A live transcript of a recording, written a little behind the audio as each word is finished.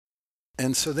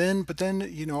And so then, but then,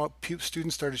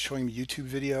 students started showing me YouTube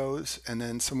videos, and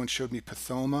then someone showed me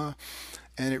Pathoma,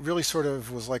 and it really sort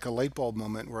of was like a light bulb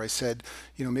moment where I said,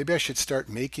 maybe I should start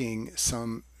making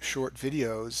some short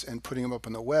videos and putting them up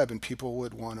on the web, and people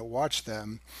would want to watch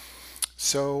them.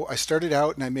 So I started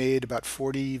out and I made about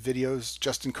 40 videos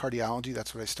just in cardiology.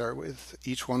 That's what I start with.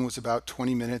 Each one was about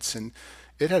 20 minutes, and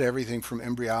it had everything from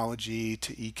embryology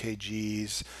to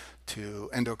EKGs to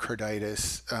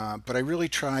endocarditis. But I really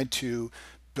tried to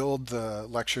build the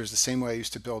lectures the same way I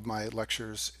used to build my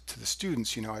lectures to the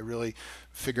students. I really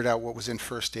figured out what was in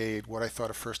first aid, what I thought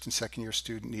a first and second year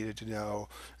student needed to know,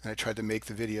 and I tried to make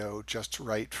the video just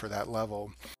right for that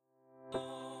level.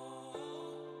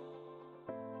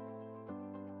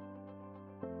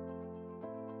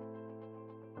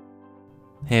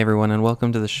 Hey everyone, and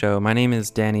welcome to the show. My name is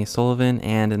Danny Sullivan,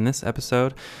 and in this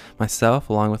episode, myself,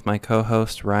 along with my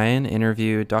co-host Ryan,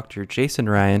 interviewed Dr. Jason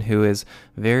Ryan, who is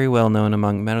very well known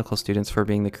among medical students for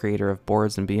being the creator of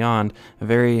Boards and Beyond, a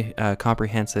very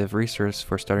comprehensive resource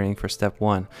for studying for Step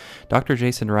 1. Dr.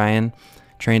 Jason Ryan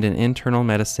trained in internal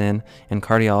medicine and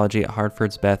cardiology at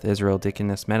Hartford's Beth Israel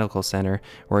Deaconess Medical Center,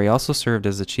 where he also served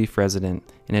as the chief resident.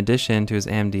 In addition to his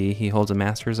MD, he holds a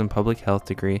master's in public health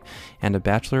degree and a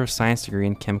Bachelor of Science degree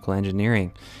in chemical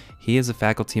engineering. He is a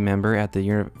faculty member at the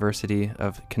University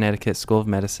of Connecticut School of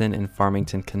Medicine in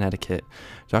Farmington, Connecticut.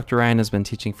 Dr. Ryan has been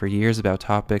teaching for years about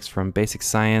topics from basic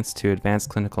science to advanced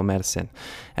clinical medicine.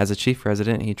 As a chief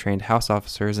resident, he trained house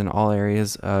officers in all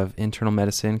areas of internal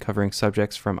medicine, covering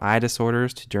subjects from eye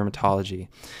disorders to dermatology.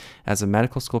 As a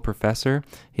medical school professor,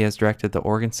 he has directed the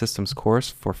organ systems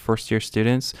course for first-year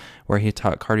students, where he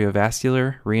taught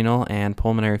cardiovascular, renal, and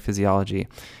pulmonary physiology.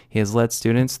 He has led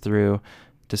students through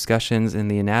dissections in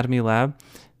the anatomy lab.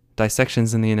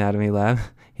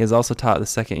 He has also taught the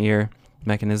second year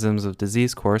Mechanisms of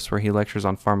Disease course, where he lectures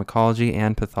on pharmacology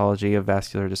and pathology of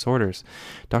vascular disorders.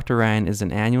 Dr. Ryan is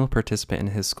an annual participant in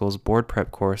his school's board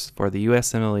prep course for the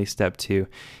USMLE Step 2.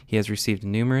 He has received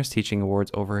numerous teaching awards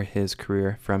over his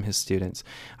career from his students.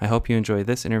 I hope you enjoy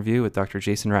this interview with Dr.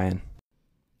 Jason Ryan.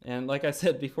 And like I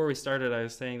said before we started, I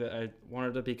was saying that I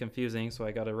wanted to be confusing, so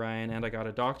I got a Ryan and I got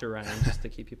a Dr. Ryan just to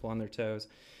keep people on their toes.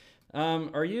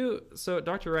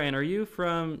 Dr. Ryan,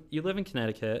 you live in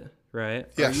Connecticut, right?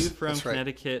 Yes, Are you from that's right.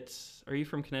 Connecticut? Are you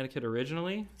from Connecticut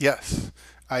originally? Yes,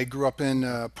 I grew up in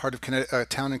part of a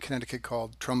town in Connecticut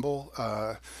called Trumbull.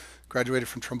 Graduated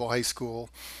from Trumbull High School,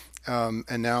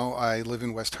 and now I live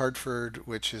in West Hartford,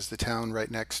 which is the town right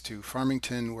next to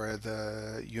Farmington, where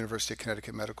the University of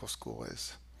Connecticut Medical School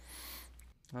is.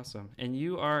 Awesome. And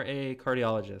you are a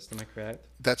cardiologist, am I correct?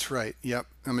 That's right. Yep,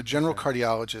 I'm a general Okay.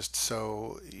 cardiologist,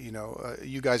 so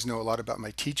you guys know a lot about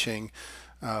my teaching.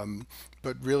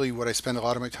 But really, what I spend a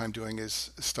lot of my time doing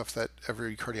is stuff that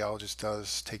every cardiologist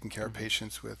does, taking care of hmm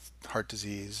patients with heart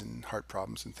disease and heart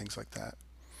problems and things like that.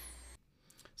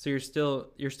 So you're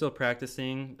still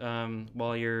practicing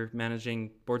while you're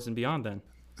managing Boards and Beyond then?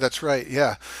 That's right.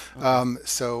 Yeah. Okay.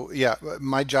 So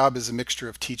my job is a mixture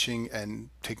of teaching and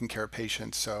taking care of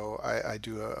patients. So I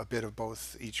do a bit of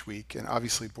both each week. And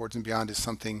obviously, Boards and Beyond is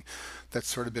something that's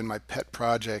sort of been my pet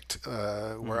project,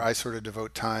 where Mm. I sort of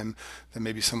devote time that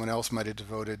maybe someone else might have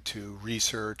devoted to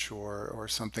research or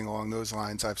something along those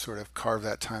lines. I've sort of carved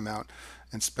that time out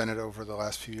and spent it over the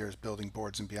last few years building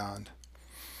Boards and Beyond.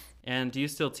 And do you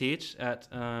still teach at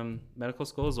medical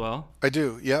school as well? I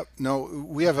do. Yep. No,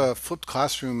 we have a flipped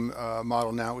classroom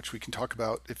model now, which we can talk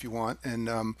about if you want. And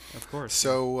Of course,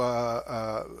 yeah.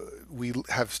 so we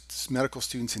have medical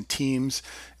students in teams,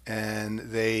 and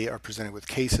they are presented with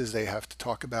cases they have to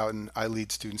talk about, and I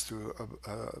lead students through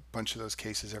a bunch of those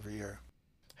cases every year.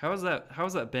 How has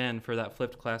that been for that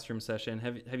flipped classroom session?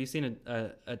 Have you seen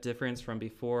a difference from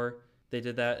before they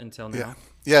did that until Yeah. now?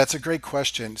 Yeah, it's a great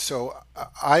question. So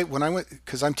I when I went,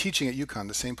 because I'm teaching at UConn,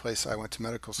 the same place I went to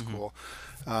medical hmm school,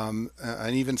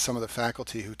 and even some of the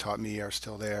faculty who taught me are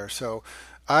still there. So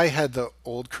I had the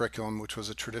old curriculum, which was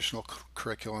a traditional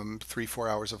curriculum, 3, 4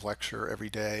 hours of lecture every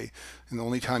day, and the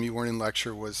only time you weren't in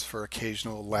lecture was for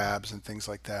occasional labs and things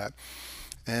like that.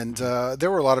 And hmm there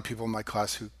were a lot of people in my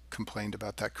class who complained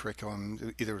about that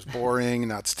curriculum. Either it was boring,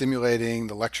 not stimulating,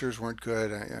 the lectures weren't good.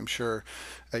 I'm sure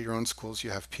at your own schools you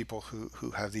have people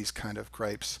who have these kind of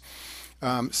gripes.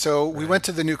 So we Right. went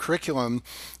to the new curriculum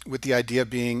with the idea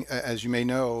being, as you may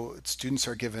know, students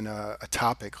are given a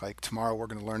topic. Like tomorrow, we're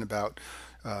going to learn about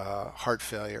heart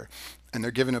failure, and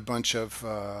they're given a bunch of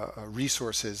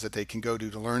resources that they can go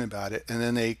to learn about it. And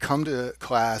then they come to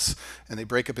class and they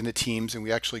break up into teams, and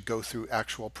we actually go through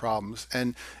actual problems.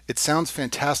 And it sounds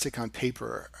fantastic on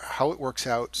paper. How it works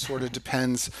out sort of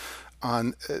depends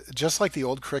on just like the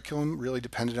old curriculum really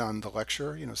depended on the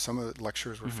lecture. Some of the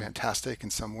lectures were Hmm. fantastic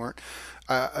and some weren't.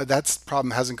 That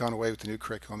problem hasn't gone away with the new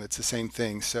curriculum. It's the same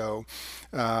thing. So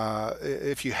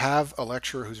if you have a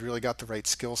lecturer who's really got the right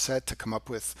skill set to come up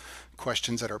with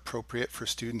questions that are appropriate for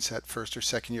students at first or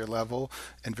second year level,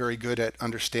 and very good at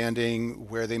understanding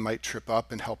where they might trip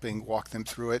up and helping walk them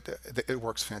through it, it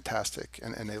works fantastic,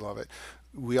 and they love it.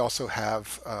 We also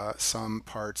have some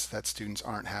parts that students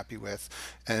aren't happy with.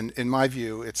 And in my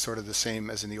view, it's sort of the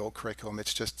same as in the old curriculum.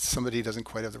 It's just somebody doesn't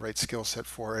quite have the right skill set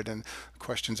for it, and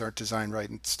questions aren't designed right,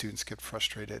 and students get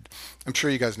frustrated. I'm sure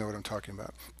you guys know what I'm talking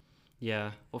about.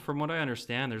 Yeah. Well, from what I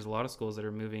understand, there's a lot of schools that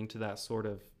are moving to that sort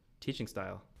of teaching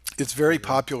style. It's very Is that?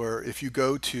 popular. If you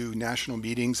go to national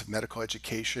meetings of medical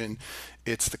education,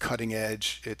 it's the cutting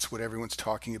edge, it's what everyone's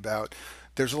talking about.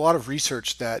 There's a lot of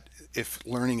research that if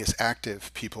learning is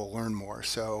active, people learn more.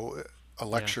 So a Yeah.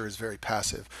 lecture is very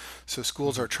passive. So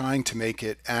schools Hmm. are trying to make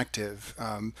it active,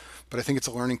 but I think it's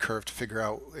a learning curve to figure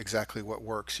out exactly what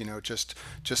works.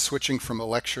 Just switching from a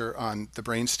lecture on the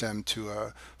brainstem to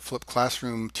a flipped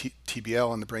classroom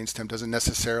TBL on the brainstem doesn't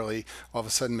necessarily all of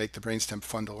a sudden make the brainstem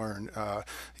fun to learn.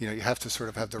 You have to sort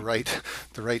of have the right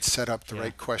the right setup, the Yeah.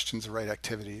 right questions, the right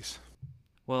activities.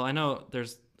 Well, I know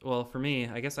there's. Well, for me,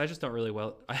 I guess I just don't really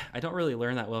well. I don't really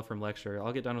learn that well from lecture.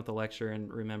 I'll get done with the lecture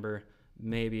and remember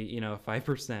maybe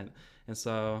 5%. And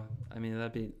so, I mean,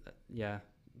 that'd be yeah.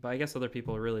 But I guess other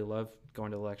people really love going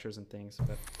to the lectures and things.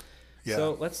 But Yeah.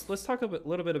 so let's talk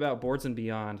little bit about Boards and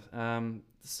Beyond.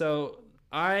 So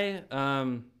I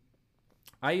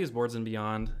use Boards and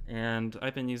Beyond, and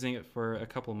I've been using it for a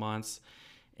couple months,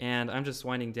 and I'm just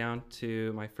winding down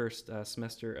to my first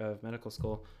semester of medical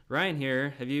school. Ryan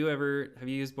here, have you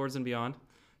used Boards and Beyond?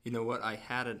 You know what? I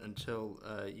hadn't until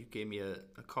you gave me a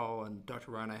call. And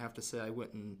Dr. Ryan, I have to say, I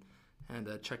went and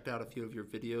checked out a few of your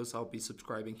videos. I'll be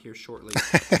subscribing here shortly.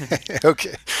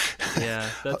 Okay. Yeah,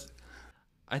 that's.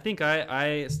 I think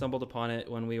I stumbled upon it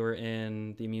when we were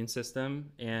in the immune system,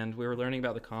 and we were learning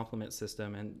about the complement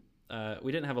system, and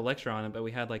we didn't have a lecture on it, but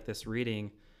we had like this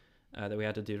reading that we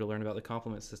had to do to learn about the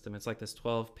complement system. It's like this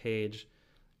 12-page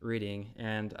reading,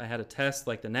 and I had a test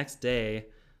like the next day,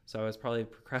 so I was probably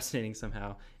procrastinating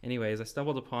somehow. Anyways, I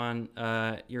stumbled upon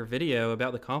your video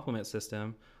about the complement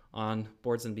system on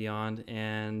Boards and Beyond,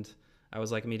 and I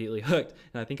was like immediately hooked,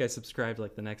 and I think I subscribed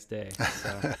like the next day.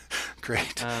 So,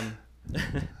 Great. um,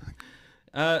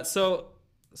 uh, so,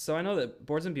 so I know that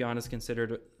Boards and Beyond is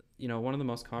considered, one of the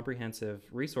most comprehensive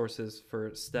resources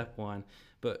for step one.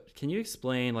 But can you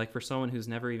explain, like, for someone who's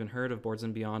never even heard of Boards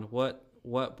and Beyond, what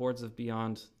Boards of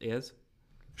Beyond is?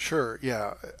 Sure,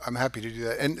 yeah, I'm happy to do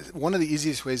that. And one of the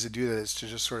easiest ways to do that is to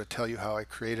just sort of tell you how I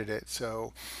created it.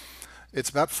 So it's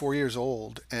about 4 years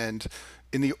old, and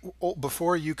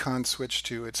before UConn switched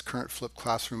to its current flipped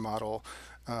classroom model,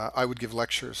 I would give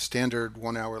lectures, standard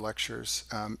 1 hour lectures,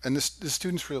 and the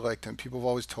students really liked them. People have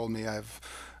always told me I have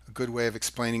a good way of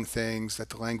explaining things, that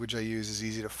the language I use is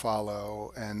easy to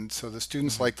follow, and so the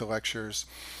students Mm-hmm. like the lectures.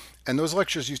 And those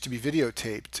lectures used to be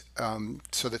videotaped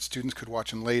so that students could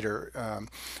watch them later.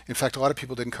 In fact, a lot of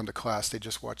people didn't come to class, they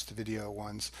just watched the video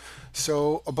ones.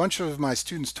 So a bunch of my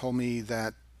students told me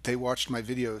that they watched my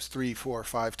videos 3, 4,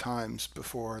 5 times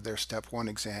before their step one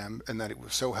exam, and that it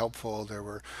was so helpful. There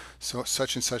were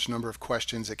such and such number of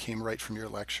questions that came right from your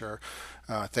lecture.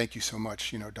 Thank you so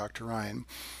much, Dr. Ryan.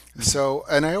 Mm-hmm. So,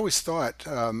 and I always thought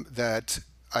that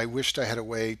I wished I had a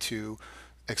way to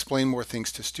explain more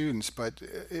things to students. But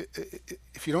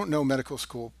if you don't know medical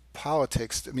school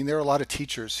politics, I mean, there are a lot of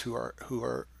teachers who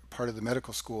are part of the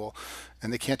medical school,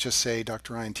 and they can't just say,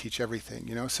 "Dr. Ryan, teach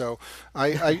everything." So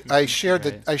I shared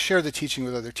Right. the teaching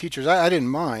with other teachers. I didn't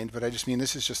mind, but I just mean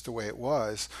this is just the way it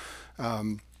was.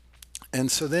 And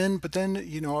so then, but then,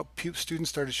 students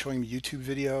started showing me YouTube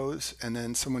videos, and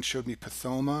then someone showed me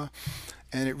Pathoma,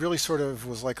 and it really sort of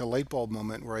was like a light bulb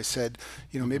moment where I said,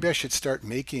 Mm-hmm. maybe I should start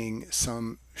making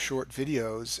some short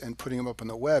videos and putting them up on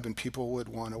the web, and people would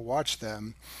want to watch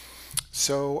them.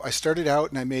 So I started out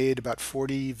and I made about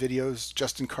 40 videos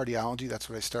just in cardiology. That's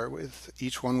what I start with.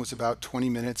 Each one was about 20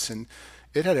 minutes, and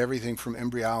it had everything from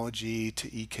embryology to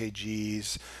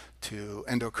EKGs to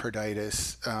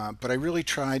endocarditis. But I really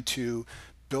tried to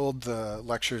build the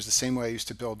lectures the same way I used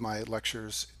to build my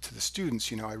lectures to the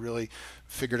students. I really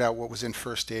figured out what was in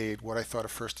first aid, what I thought a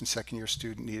first and second year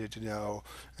student needed to know,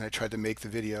 and I tried to make the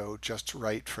video just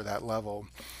right for that level.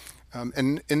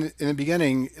 And in the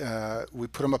beginning, we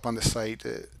put them up on the site.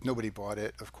 Nobody bought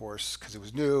it, of course, because it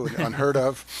was new and unheard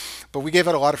of. But we gave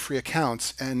out a lot of free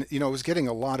accounts, and it was getting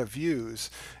a lot of views.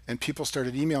 And people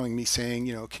started emailing me saying,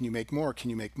 can you make more? Can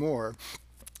you make more?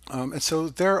 And so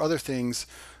there are other things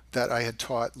that I had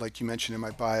taught, like you mentioned in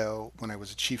my bio, when I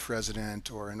was a chief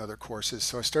resident or in other courses.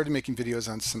 So I started making videos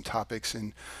on some topics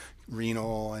in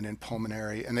renal and in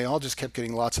pulmonary, and they all just kept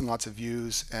getting lots and lots of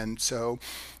views. And so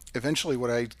eventually what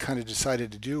I kind of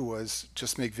decided to do was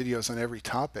just make videos on every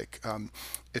topic.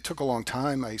 It took a long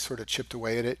time. I sort of chipped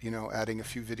away at it, adding a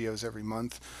few videos every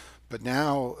month. But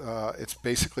now it's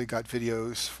basically got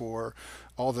videos for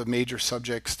all the major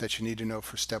subjects that you need to know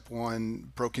for step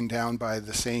one, broken down by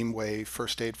the same way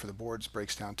First Aid for the Boards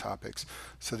breaks down topics.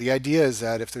 So the idea is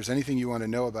that if there's anything you want to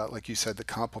know about, like you said, the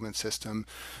complement system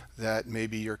that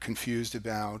maybe you're confused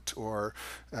about, or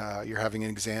you're having an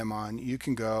exam on, you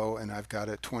can go, and I've got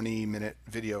a 20-minute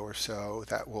video or so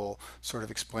that will sort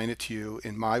of explain it to you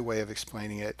in my way of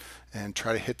explaining it and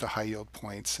try to hit the high yield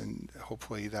points, and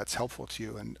hopefully that's helpful to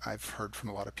you. And I've heard from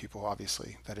a lot of people,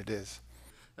 obviously, that it is.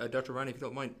 Dr. Ryan, if you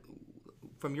don't mind,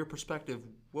 from your perspective,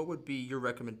 what would be your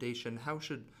recommendation? How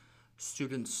should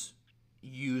students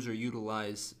use or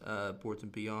utilize Boards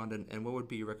and Beyond, and what would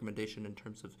be your recommendation in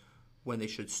terms of when they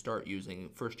should start using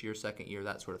first year, second year,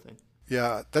 that sort of thing?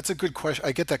 Yeah, that's a good question.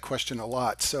 I get that question a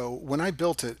lot. So when I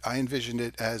built it, I envisioned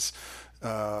it as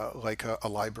like a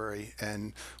library,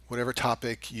 and whatever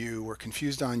topic you were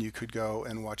confused on, you could go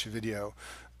and watch a video.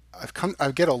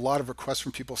 I get a lot of requests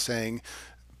from people saying,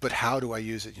 but how do I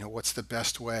use it? What's the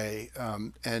best way?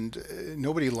 And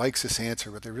nobody likes this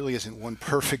answer, but there really isn't one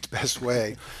perfect best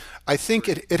way. I think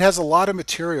it has a lot of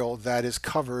material that is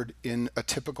covered in a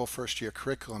typical first year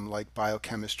curriculum, like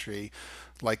biochemistry,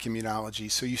 like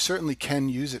immunology. So you certainly can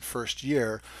use it first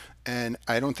year. And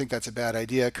I don't think that's a bad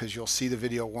idea, because you'll see the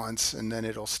video once and then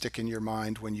it'll stick in your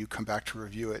mind when you come back to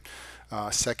review it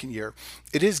second year.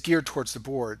 It is geared towards the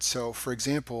board. So for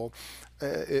example,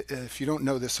 if you don't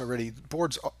know this already,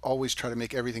 boards always try to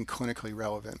make everything clinically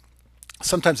relevant.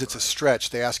 Sometimes it's a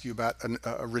stretch. They ask you about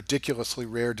a ridiculously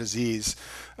rare disease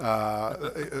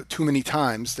too many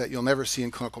times that you'll never see in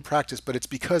clinical practice, but it's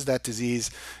because that disease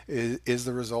is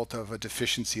the result of a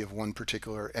deficiency of one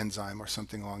particular enzyme or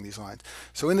something along these lines.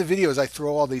 So in the videos, I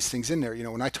throw all these things in there.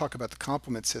 When I talk about the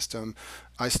complement system,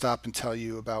 I stop and tell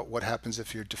you about what happens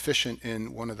if you're deficient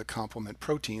in one of the complement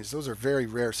proteins. Those are very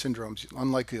rare syndromes.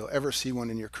 Unlikely you'll ever see one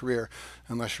in your career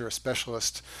unless you're a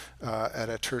specialist at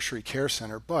a tertiary care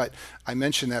center. But I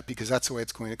mention that because that's the way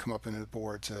it's going to come up in the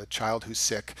boards: a child who's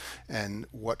sick and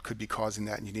what could be causing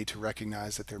that, and you need to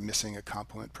recognize that they're missing a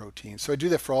complement protein. So I do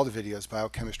that for all the videos: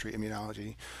 biochemistry,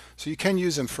 immunology. So you can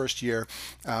use them first year,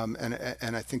 and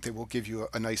I think they will give you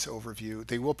a nice overview.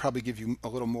 They will probably give you a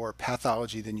little more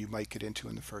pathology than you might get into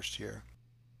in the first year.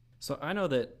 So I know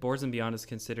that Boards and Beyond is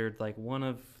considered like one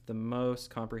of the most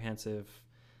comprehensive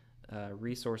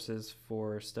resources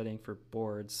for studying for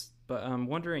boards, but I'm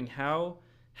wondering how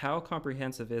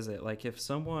comprehensive is it? Like, if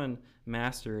someone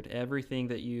mastered everything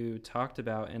that you talked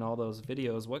about in all those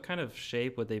videos, what kind of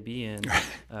shape would they be in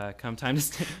come time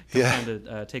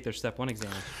to take their step one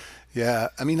exam? Yeah,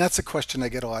 I mean, that's a question I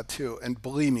get a lot too. And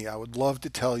believe me, I would love to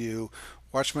tell you,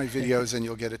 watch my videos and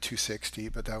you'll get a 260,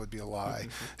 but that would be a lie.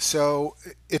 So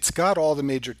it's got all the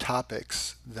major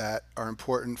topics that are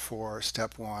important for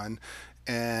step one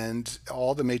and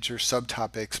all the major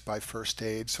subtopics by first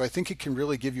aid. So I think it can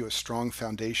really give you a strong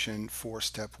foundation for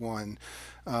step one.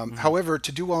 However,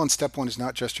 to do well in step one is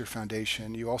not just your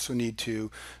foundation. You also need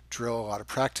to drill a lot of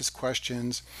practice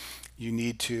questions. You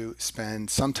need to spend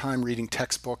some time reading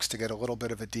textbooks to get a little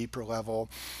bit of a deeper level.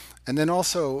 And then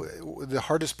also, the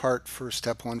hardest part for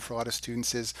step one for a lot of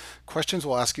students is questions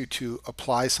will ask you to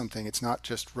apply something. It's not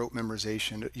just rote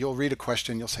memorization. You'll read a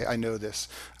question, you'll say, I know this,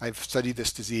 I've studied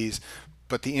this disease,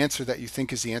 but the answer that you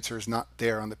think is the answer is not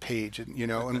there on the page.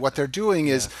 And what they're doing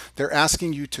is they're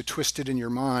asking you to twist it in your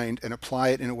mind and apply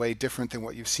it in a way different than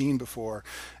what you've seen before.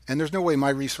 And there's no way my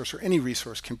resource or any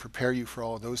resource can prepare you for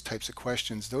all of those types of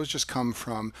questions. Those just come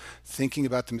from thinking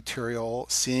about the material,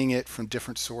 seeing it from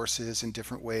different sources in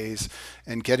different ways,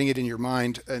 and getting it in your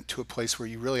mind to a place where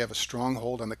you really have a strong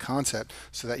hold on the concept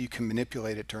so that you can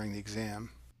manipulate it during the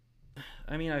exam.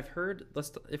 I mean, I've heard,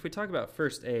 if we talk about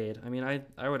first aid, I mean,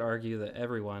 I would argue that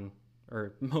everyone,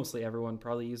 or mostly everyone,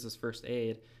 probably uses first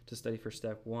aid to study for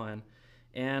step one.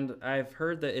 And I've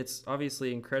heard that it's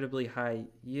obviously incredibly high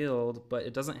yield, but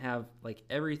it doesn't have like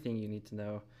everything you need to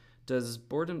know. Does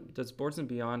Boards and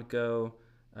Beyond go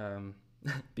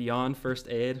beyond first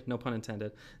aid? No pun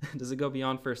intended. Does it go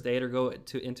beyond first aid, or go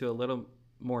into a little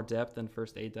more depth than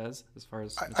first aid does as far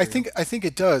as material? I think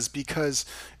it does, because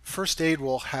first aid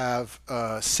will have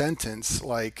a sentence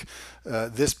like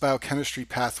this biochemistry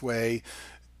pathway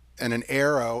and an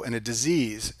arrow and a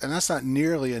disease, and that's not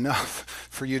nearly enough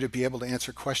for you to be able to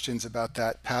answer questions about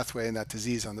that pathway and that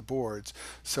disease on the boards.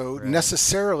 So Right.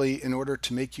 necessarily, in order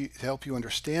to help you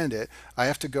understand it, I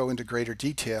have to go into greater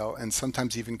detail and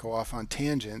sometimes even go off on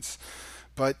tangents.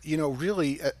 But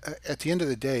really, at the end of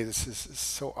the day, this is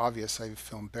so obvious. I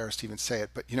feel embarrassed to even say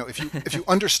it. But if you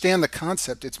understand the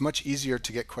concept, it's much easier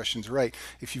to get questions right.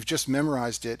 If you've just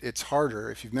memorized it, it's harder.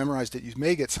 If you've memorized it, you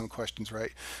may get some questions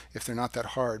right if they're not that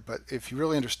hard. But if you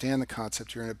really understand the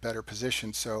concept, you're in a better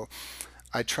position. So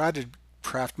I try to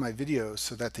craft my videos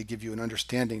so that they give you an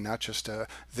understanding, not just a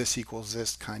this equals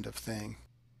this kind of thing.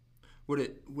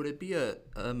 Would it be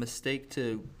a mistake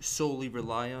to solely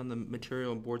rely on the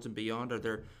material in Boards and Beyond? Are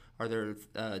there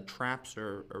traps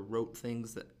or rote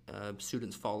things that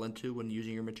students fall into when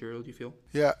using your material, do you feel?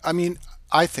 Yeah, I mean,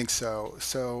 I think so.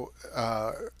 So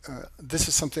this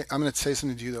is something I'm going to say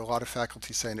something to you that a lot of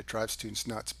faculty say, and it drives students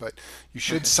nuts. But you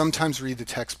should sometimes read the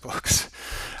textbooks.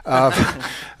 Um,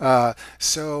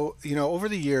 over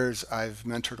the years, I've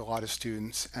mentored a lot of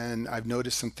students, and I've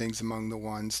noticed some things among the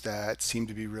ones that seem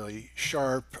to be really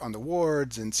sharp on the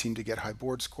wards and seem to get high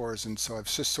board scores. And so I've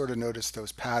just sort of noticed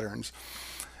those patterns.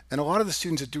 And a lot of the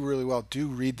students that do really well do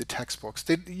read the textbooks.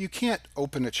 You can't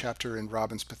open a chapter in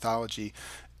Robbins Pathology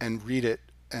and read it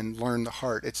and learn the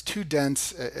heart. It's too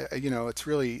dense. It's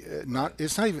really not.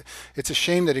 It's not even. It's a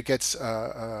shame that it gets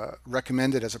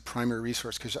recommended as a primary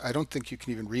resource, because I don't think you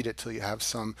can even read it till you have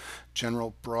some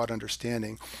general broad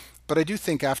understanding. But I do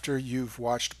think after you've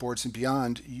watched Boards and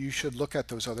Beyond, you should look at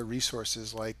those other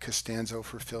resources like Costanzo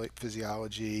for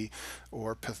physiology,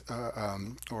 or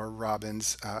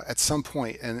Robbins at some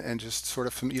point, and just sort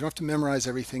of, you don't have to memorize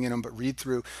everything in them, but read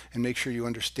through and make sure you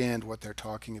understand what they're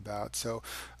talking about. So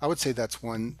I would say that's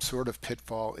one sort of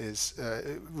pitfall, is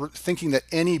thinking that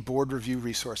any board review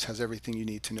resource has everything you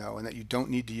need to know, and that you don't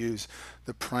need to use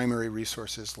the primary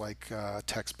resources like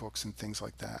textbooks and things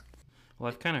like that. Well,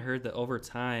 I've kind of heard that over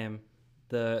time,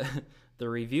 the the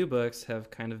review books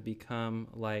have kind of become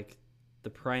like the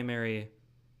primary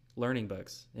learning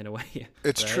books in a way.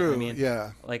 It's right? true. I mean,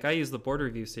 Yeah. like I use the board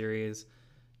review series,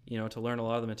 to learn a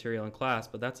lot of the material in class,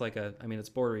 but that's like it's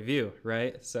board review,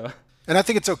 right? So And I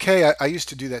think it's okay. I used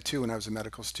to do that too when I was a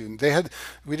medical student.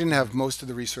 We didn't have most of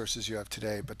the resources you have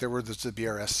today, but there were the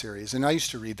BRS series, and I used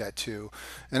to read that too.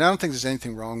 And I don't think there's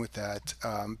anything wrong with that.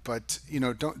 But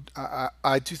don't.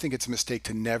 I do think it's a mistake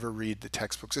to never read the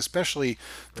textbooks, especially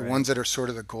the right. ones that are sort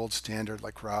of the gold standard,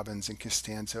 like Robbins and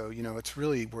Costanzo. It's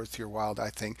really worth your while,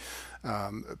 I think.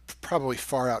 Probably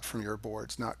far out from your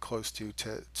boards, not close to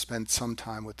spend some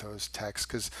time with those texts,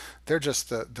 because they're just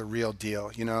the real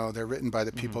deal. They're written by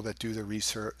the people that do the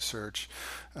research.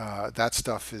 That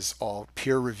stuff is all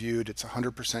peer reviewed. It's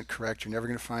 100% correct. You're never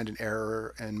going to find an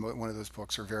error in one of those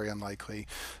books, or very unlikely.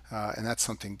 And that's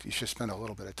something you should spend a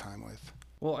little bit of time with.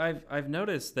 Well, I've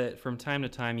noticed that from time to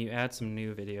time you add some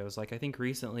new videos. Like I think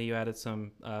recently you added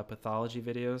some pathology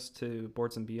videos to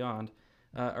Boards and Beyond.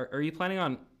 Are you planning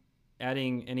on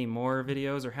adding any more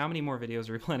videos, or how many more videos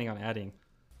are you planning on adding?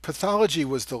 Pathology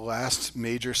was the last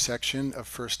major section of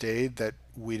first aid that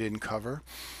we didn't cover.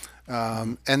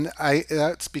 And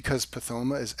that's because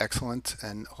Pathoma is excellent,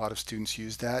 and a lot of students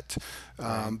use that.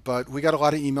 Right. But we got a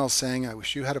lot of emails saying, I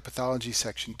wish you had a pathology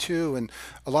section too. And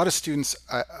a lot of students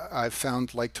I've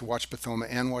found like to watch Pathoma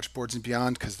and watch Boards and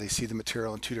Beyond, because they see the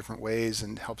material in two different ways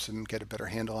and helps them get a better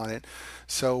handle on it.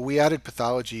 So we added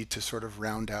pathology to sort of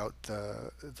round out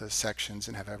the sections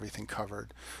and have everything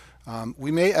covered.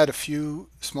 We may add a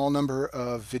small number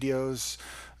of videos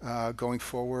going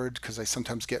forward, because I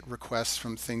sometimes get requests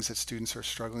from things that students are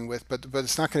struggling with, but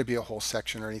it's not going to be a whole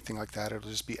section or anything like that. It'll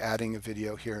just be adding a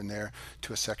video here and there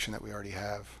to a section that we already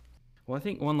have. Well, I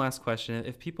think one last question.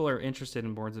 If people are interested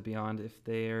in Boards and Beyond, if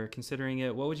they are considering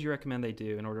it, what would you recommend they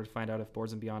do in order to find out if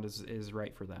Boards and Beyond is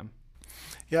right for them?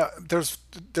 Yeah, there's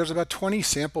about 20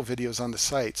 sample videos on the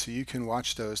site, so you can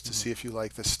watch those to see if you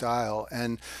like the style.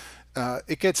 And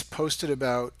it gets posted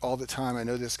about all the time. I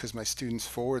know this because my students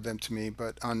forward them to me,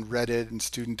 but on Reddit and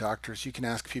Student Doctors, you can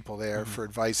ask people there for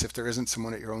advice if there isn't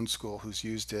someone at your own school who's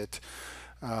used it.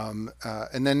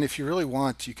 And then if you really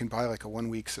want, you can buy like a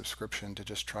 1-week subscription to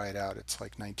just try it out. It's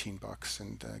like $19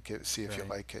 and see if you Right.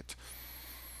 like it.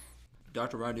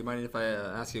 Dr. Ryan, do you mind if I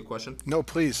ask you a question? No,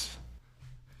 please.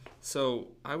 So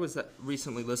I was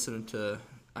recently listening to,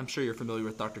 I'm sure you're familiar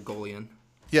with Dr. Golian,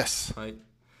 Yes. right?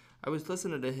 I was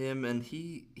listening to him, and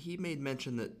he made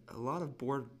mention that a lot of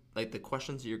board, like the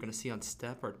questions that you're going to see on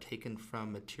STEP, are taken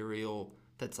from material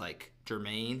that's like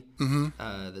germane,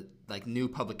 like new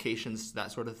publications,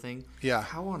 that sort of thing. Yeah.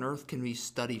 How on earth can we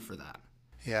study for that?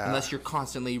 Yeah. Unless you're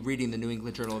constantly reading the New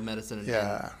England Journal of Medicine.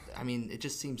 Yeah. I mean, it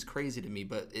just seems crazy to me,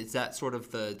 but is that sort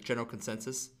of the general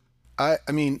consensus? I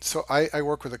mean, so I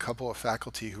work with a couple of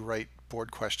faculty who write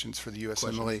board questions for the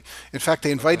USMLE. Questions. In fact,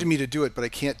 they invited Okay. me to do it, but I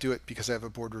can't do it because I have a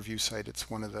board review site. It's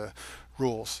one of the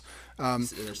rules.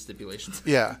 There's stipulations.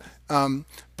 Yeah.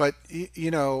 But,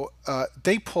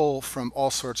 they pull from all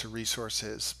sorts of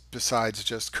resources besides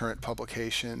just current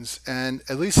publications. And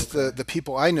at least the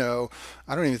people I know,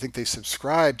 I don't even think they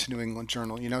subscribe to New England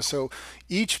Journal, So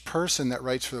each person that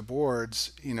writes for the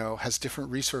boards, has different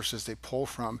resources they pull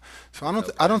from. So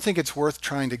I don't think it's worth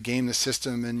trying to game the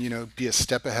system and, be a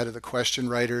step ahead of the question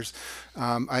writers.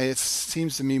 It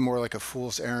seems to me more like a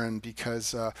fool's errand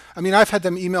because, I've had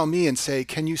them email me and say,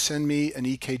 can you send me an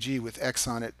EKG with X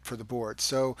on it for the board?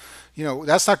 So,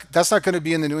 that's not going to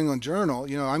be in the New England Journal.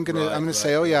 I'm going to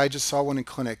say, oh yeah, I just saw one in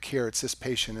clinic. Here, it's this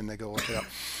patient, and they go look it up.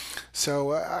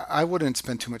 So I wouldn't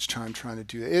spend too much time trying to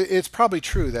do that. It's probably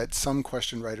true that some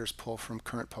question writers pull from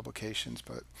current publications,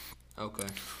 but Okay.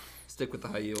 Stick with the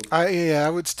high yield. I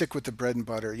would stick with the bread and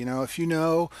butter. If you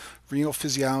know renal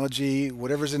physiology,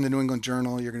 whatever's in the New England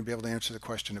Journal, you're going to be able to answer the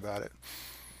question about it.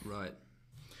 Right.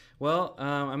 Well,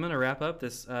 I'm going to wrap up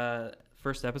this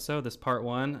first episode, this part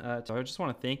one. So I just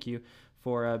want to thank you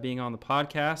for being on the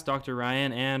podcast, Dr.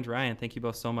 Ryan and Ryan. Thank you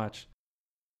both so much.